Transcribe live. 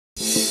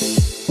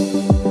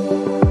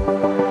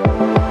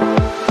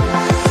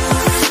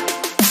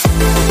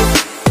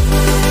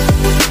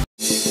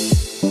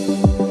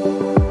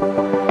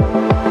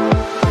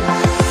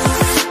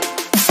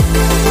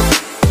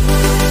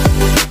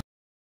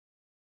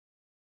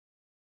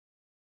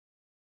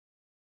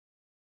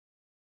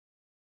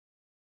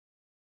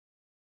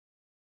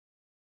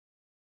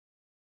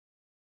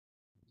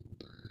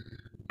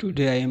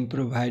Today I am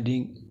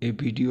providing a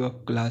video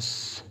of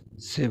class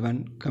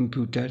 7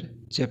 computer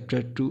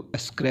chapter 2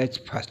 scratch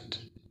first.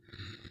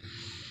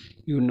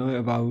 You know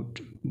about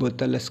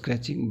bottle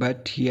scratching,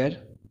 but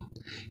here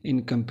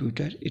in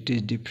computer it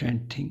is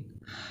different thing.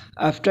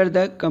 After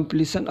the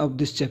completion of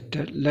this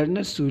chapter,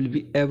 learners will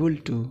be able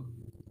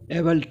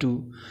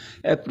to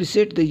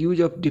appreciate the use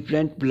of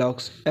different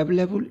blocks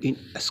available in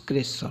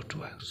Scratch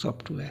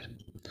software.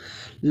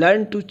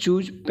 Learn to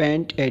choose,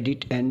 paint,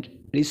 edit and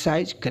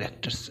resize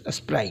characters,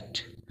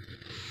 sprite.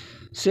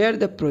 Share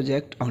the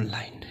project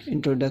online.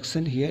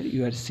 Introduction. Here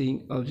you are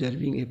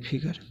observing a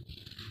figure.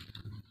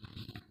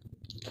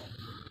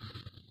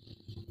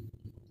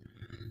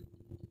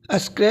 A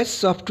Scratch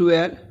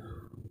software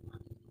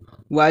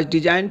was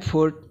designed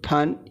for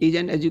fun, is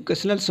an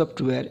educational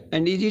software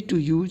and easy to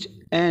use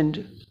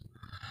and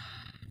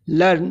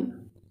learn.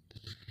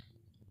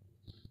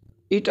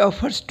 It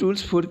offers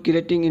tools for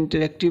creating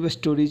interactive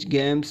stories,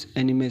 games,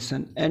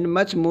 animation, and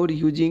much more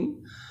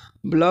using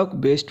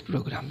block-based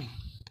programming.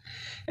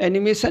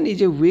 Animation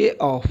is a way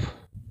of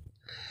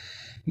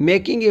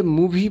making a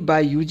movie by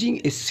using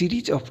a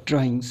series of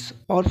drawings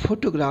or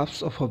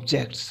photographs of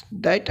objects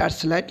that are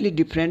slightly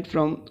different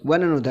from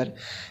one another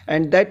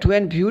and that,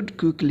 when viewed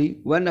quickly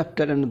one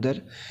after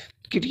another,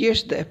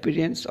 creates the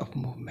appearance of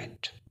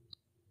movement.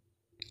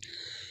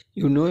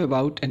 You know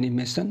about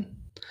animation.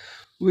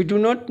 We do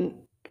not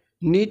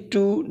need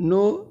to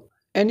know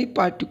any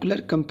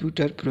particular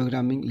computer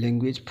programming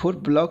language for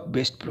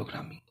block-based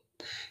programming,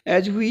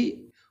 as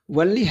we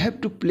only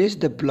have to place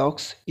the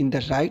blocks in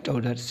the right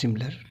order,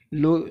 similar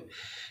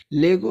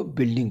Lego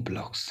building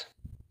blocks.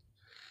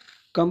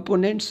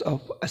 Components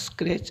of a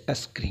Scratch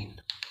screen.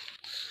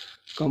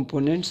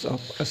 Components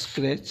of a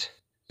Scratch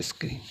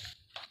screen.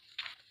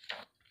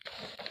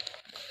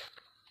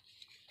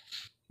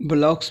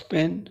 Blocks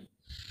pane.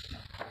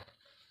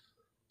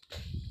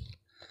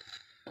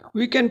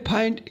 We can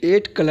find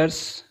 8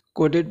 colors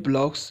coded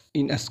blocks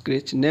in a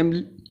Scratch,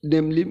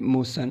 namely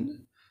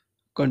motion,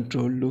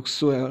 control, look,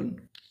 so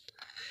on.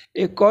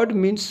 A code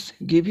means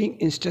giving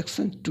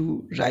instructions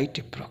to write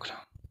a program.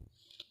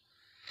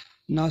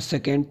 Now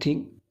second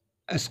thing,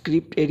 a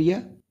script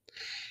area.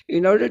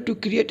 In order to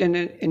create an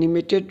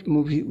animated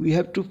movie, we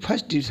have to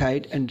first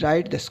decide and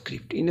write the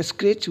script. In a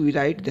Scratch, we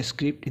write the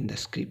script in the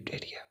script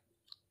area.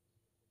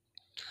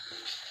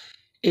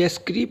 A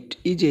script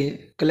is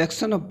a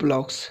collection of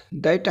blocks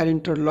that are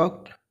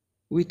interlocked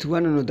with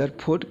one another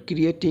for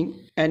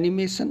creating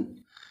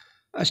animation,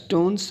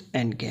 stones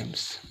and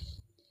games.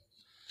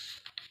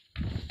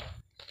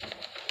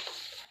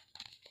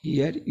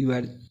 Here you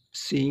are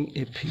seeing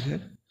a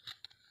figure.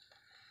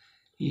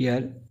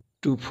 Here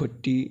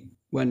 240,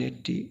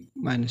 180,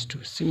 minus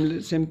 2.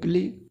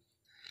 Simply,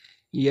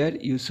 here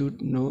you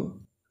should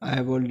know, I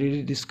have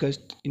already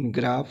discussed in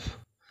graph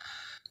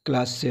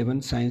class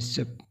 7 science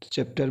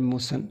chapter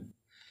motion.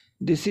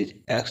 This is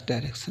x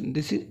direction,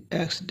 this is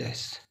x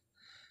dash,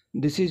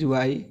 this is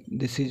y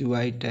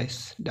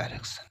dash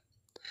direction.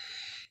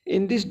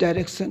 In this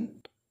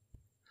direction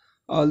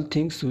all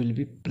things will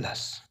be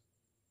plus,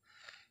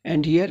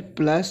 and here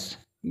plus,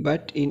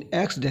 but in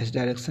x dash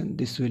direction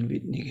this will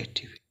be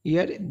negative.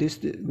 Here this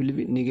will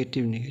be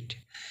negative.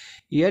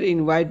 Here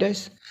in y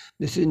dash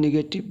this is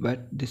negative,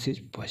 but this is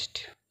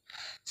positive.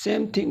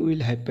 Same thing will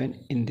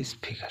happen in this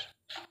figure.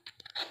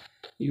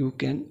 You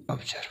can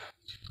observe.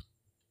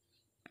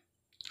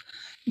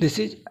 This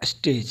is a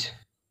stage.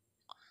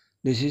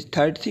 This is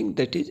third thing,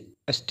 that is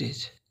a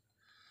stage.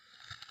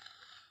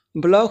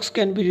 Blocks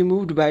can be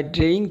removed by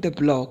dragging the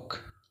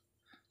block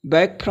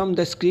back from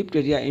the script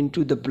area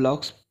into the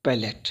blocks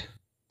palette.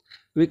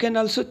 We can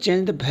also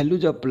change the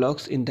values of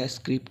blocks in the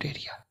script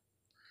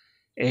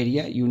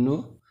area. You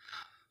know,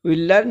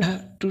 we'll learn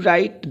to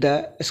write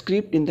the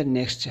script in the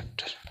next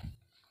chapter.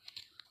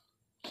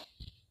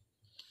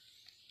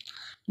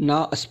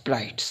 Now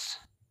sprites.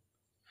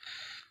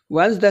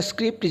 Once the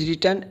script is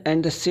written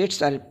and the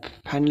sets are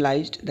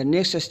finalized, the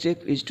next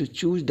step is to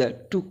choose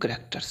the 2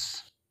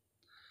 characters.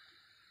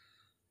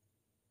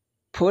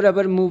 For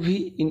our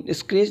movie in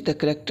Scratch, the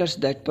characters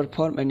that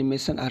perform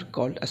animation are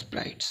called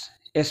sprites.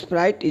 A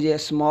sprite is a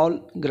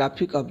small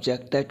graphic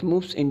object that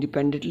moves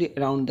independently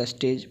around the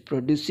stage,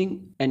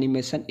 producing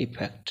animation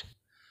effect.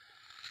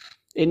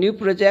 A new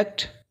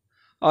project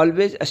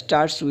always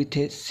starts with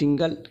a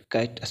single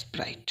cat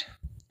sprite.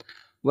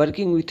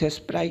 Working with a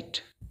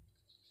sprite.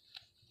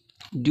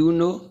 Do you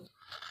know?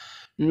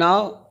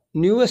 Now,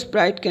 new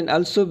sprite can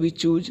also be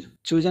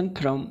chosen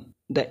from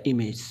the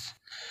image.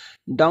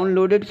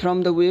 Downloaded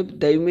from the web,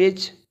 the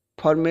image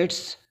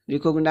formats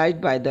recognized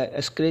by the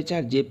Scratch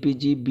are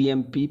JPG,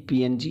 BMP,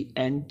 PNG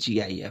and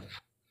GIF,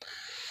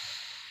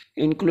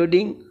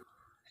 including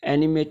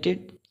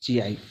animated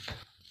GIF.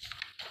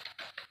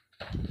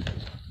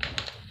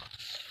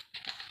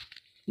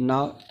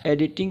 Now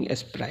editing a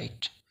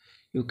sprite.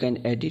 You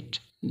can edit,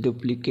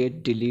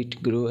 duplicate,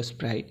 delete, grow a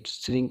sprite,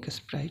 shrink a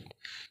sprite,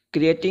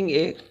 creating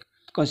a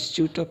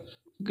constitute of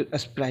a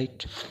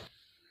sprite.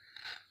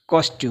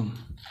 Costume.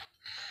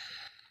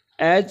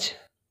 As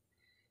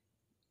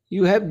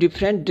You have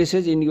different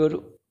dresses in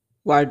your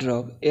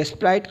wardrobe. A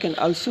sprite can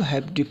also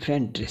have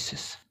different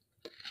dresses.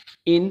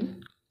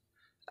 In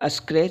a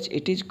Scratch,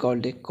 it is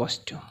called a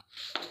costume.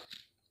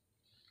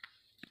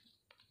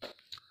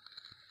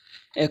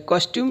 A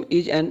costume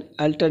is an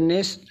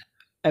alternate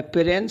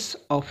appearance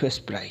of a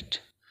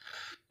sprite.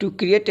 To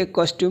create a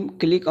costume,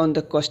 click on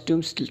the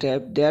Costumes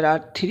tab. There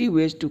are 3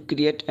 ways to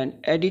create and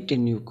edit a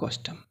new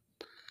costume.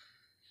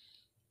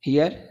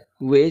 Here,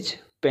 Wedge,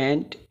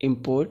 Paint,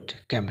 Import,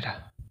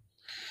 Camera.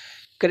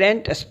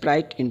 Current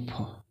sprite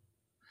info.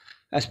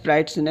 A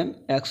sprite's name,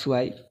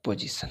 XY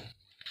position.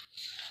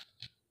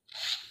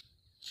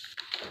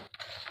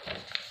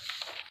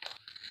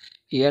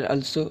 Here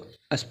also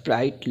a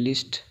sprite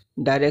list,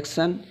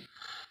 direction,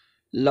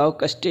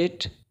 lock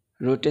state,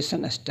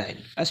 rotation style.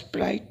 A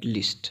sprite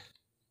list.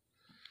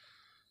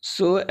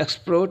 So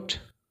export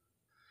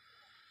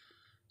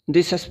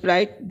this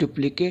sprite,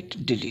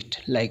 duplicate,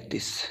 delete like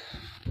this.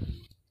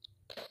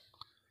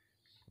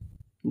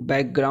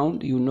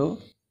 Background, you know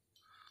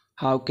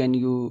how can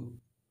you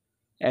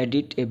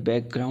edit a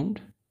background.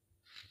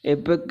 A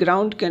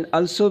background can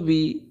also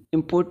be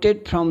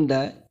imported from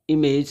the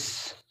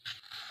image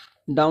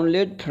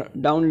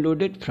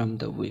downloaded from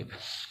the web.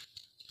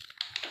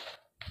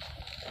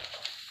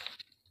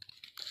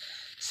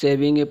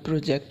 Saving a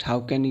project,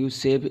 how can you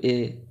save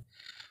a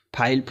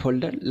file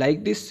folder?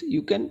 Like this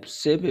you can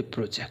save a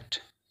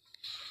project.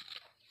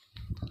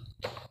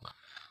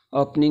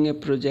 Opening a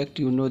project,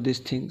 you know this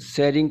thing.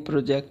 Sharing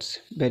projects,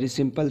 very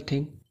simple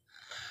thing.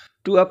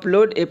 To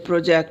upload a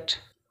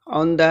project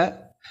on the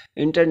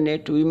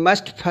internet, we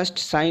must first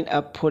sign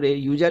up for a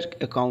user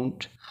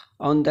account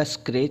on the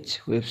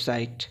Scratch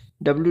website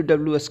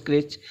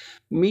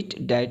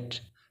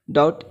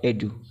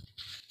www.scratchmeet.edu.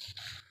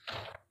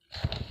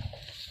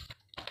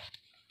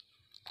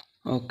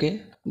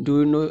 Okay, do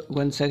you know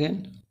once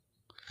again?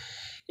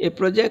 A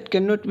project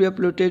cannot be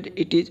uploaded,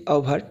 it is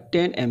over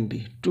 10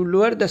 MB. To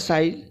lower the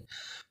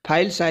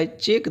file size,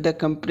 check the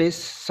compress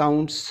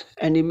sounds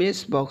and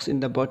image box in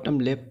the bottom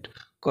left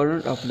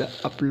corner of the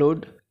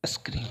upload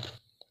screen.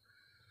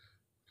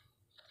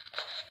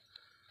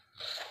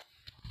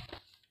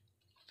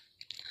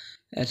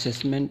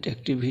 Assessment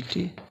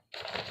activity.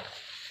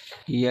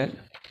 Here,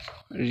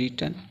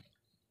 written,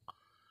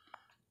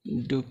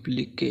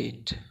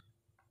 duplicate.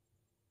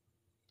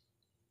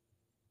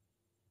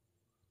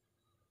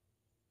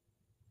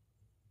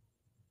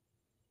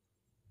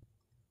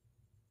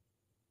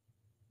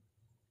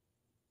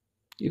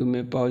 You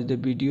may pause the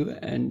video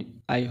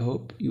and I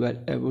hope you are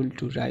able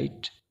to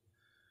write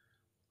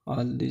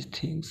all these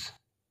things.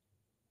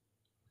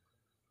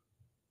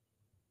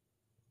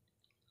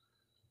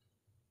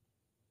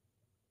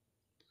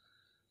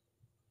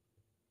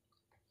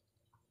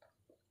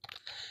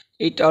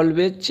 It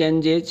always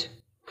changes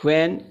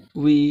when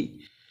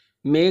we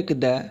make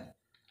the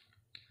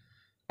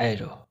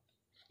arrow.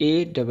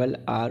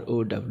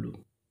 ARROW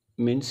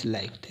means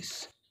like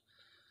this.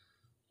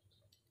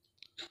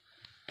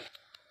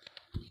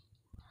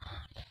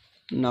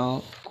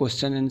 Now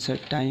question answer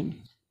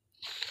time.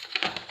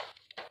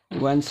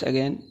 Once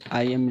again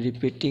I am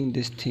repeating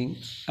this thing.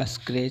 A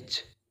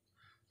Scratch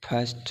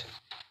first.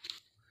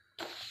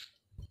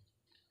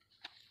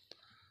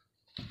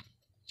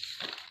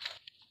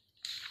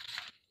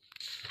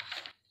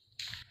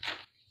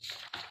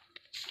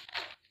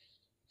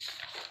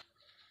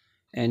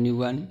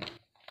 Anyone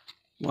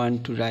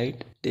want to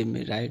write, they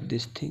may write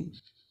this thing.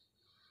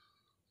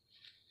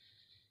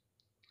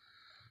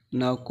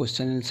 Now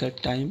question answer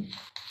time.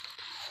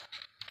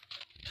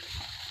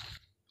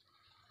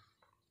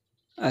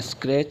 A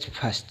Scratch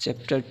first,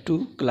 chapter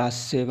 2, class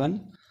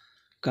 7,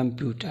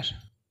 computer.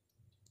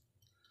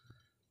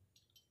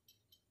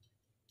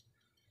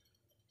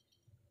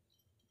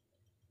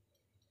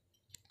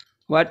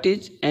 What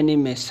is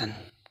animation?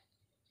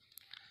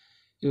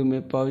 You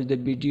may pause the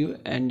video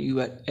and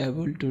you are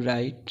able to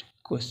write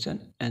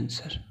question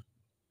answer.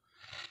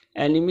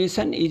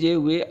 Animation is a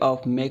way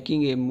of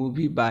making a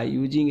movie by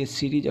using a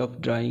series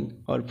of drawings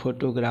or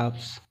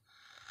photographs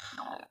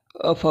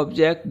of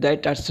objects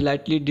that are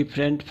slightly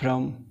different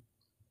from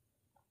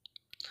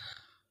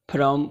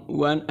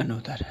one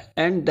another,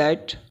 and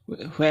that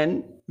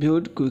when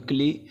viewed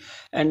quickly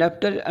and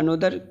after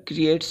another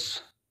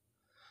creates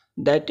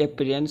that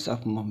appearance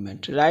of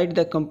movement. Write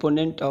the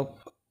component of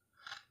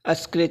a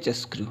Scratch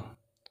screw.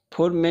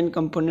 4 main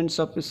components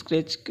of a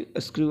Scratch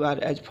screw are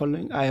as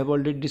following. I have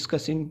already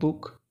discussed in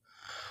book.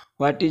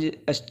 What is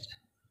a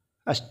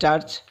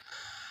Start?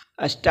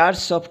 A Start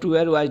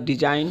software was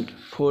designed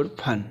for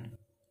fun.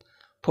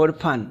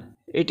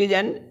 It is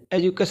an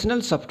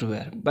educational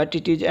software,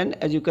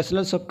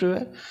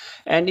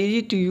 and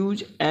easy to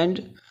use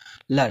and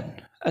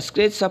learn. A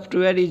Scratch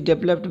software is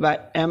developed by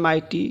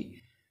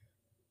MIT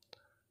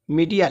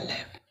Media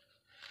Lab.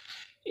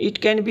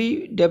 It can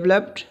be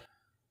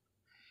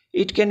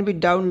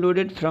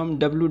downloaded from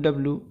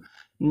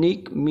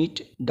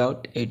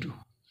www.nickmeet.edu.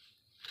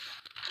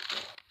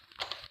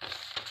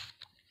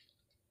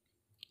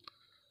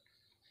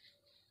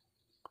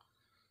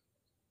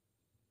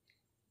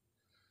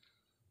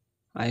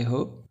 I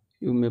hope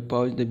you may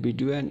pause the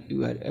video and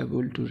you are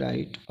able to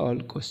write all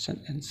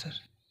question answer.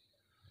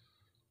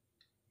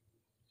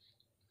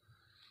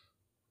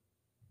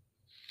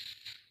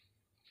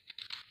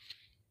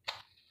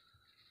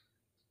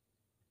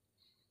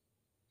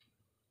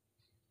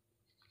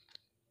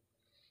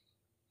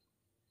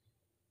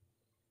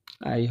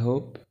 I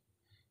hope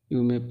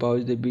you may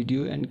pause the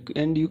video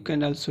and you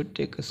can also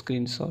take a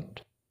screenshot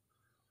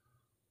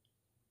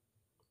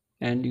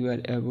and you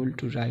are able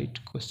to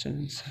write question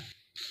answer.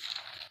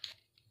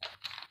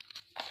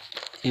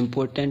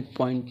 Important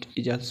point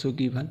is also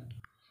given.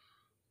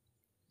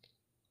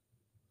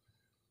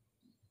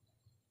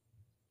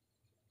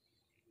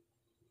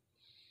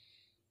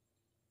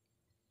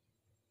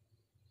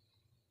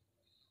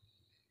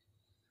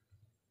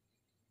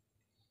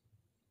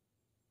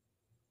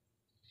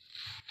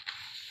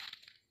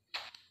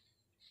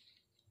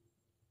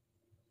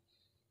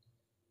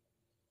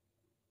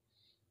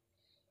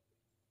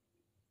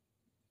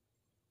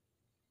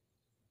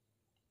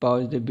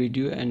 Pause the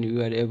video and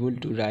you are able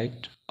to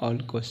write all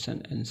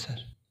question answer.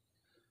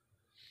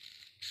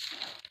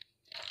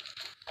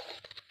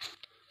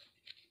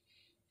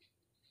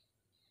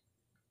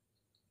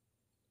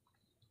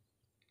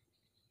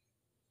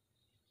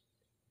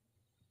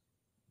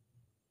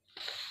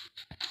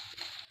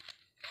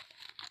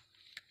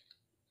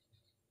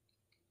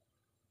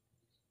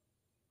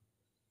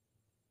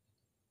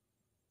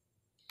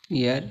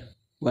 Here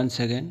once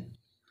again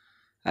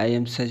I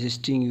am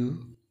suggesting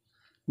you,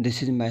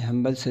 this is my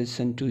humble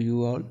suggestion to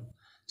you all,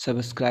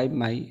 subscribe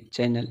my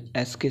channel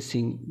SK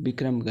Singh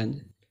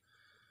Bikramganj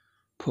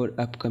for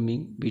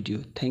upcoming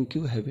video. Thank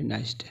you. Have a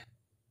nice day.